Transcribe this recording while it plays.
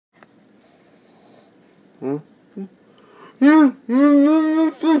Huh?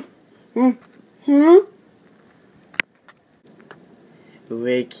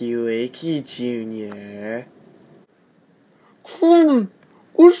 Wakey, wakey, Junior. Sonny,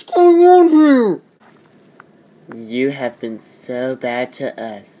 what's going on here? You have been so bad to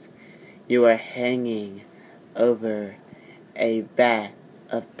us. You are hanging over a vat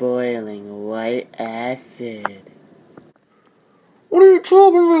of boiling white acid. What are you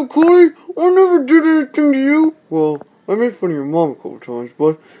talking about, Cody? I never did anything to you. Well, I made fun of your mom a couple times,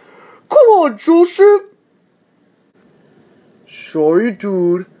 but come on, Joseph. Sorry,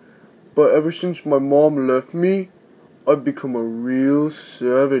 dude, but ever since my mom left me, I've become a real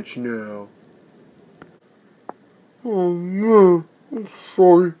savage now. Oh man, I'm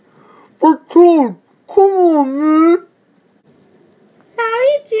sorry. But Toad, come on, man.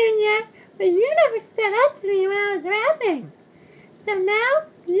 Sorry, Junior, but you never stood up to me when I was rapping. So now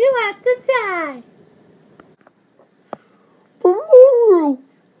you have to die. But Mario,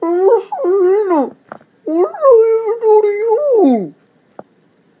 and Rosalina, what did I ever do to you?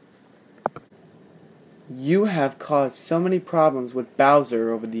 You have caused so many problems with Bowser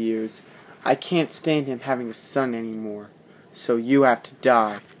over the years. I can't stand him having a son anymore. So you have to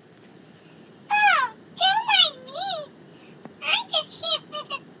die. Oh, don't mind me. I'm just here for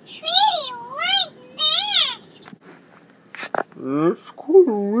the pretty white mask. That's kind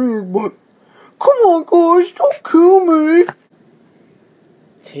of weird, but come on, guys, don't kill me.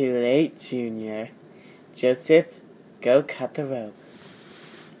 Too late, Junior. Joseph, go cut the rope.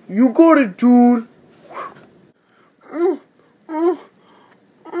 You got it, dude.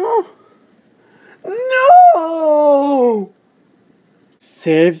 No!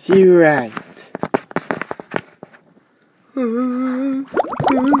 Serves you right.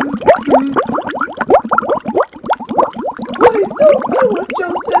 Please don't do it,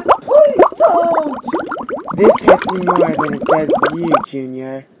 Joseph. Please don't. This hurts me more than it does you,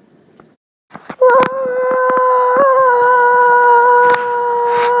 Junior.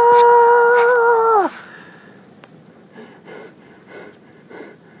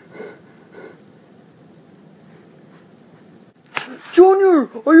 Junior,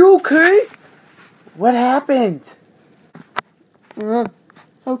 are you okay? What happened?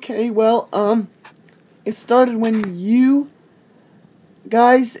 Okay, well, it started when you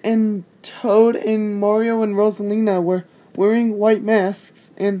guys and Toad and Mario and Rosalina were wearing white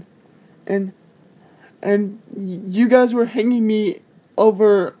masks and you guys were hanging me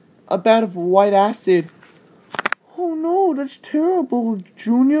over a vat of white acid. Oh no, that's terrible,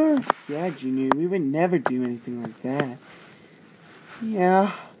 Junior. Yeah, Junior, we would never do anything like that.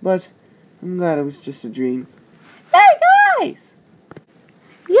 Yeah, but I'm glad it was just a dream. Hey, guys!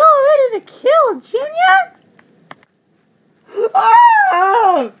 You all ready to kill Junior?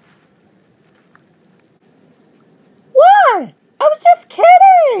 Ah! What? I was just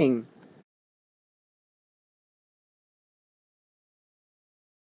kidding!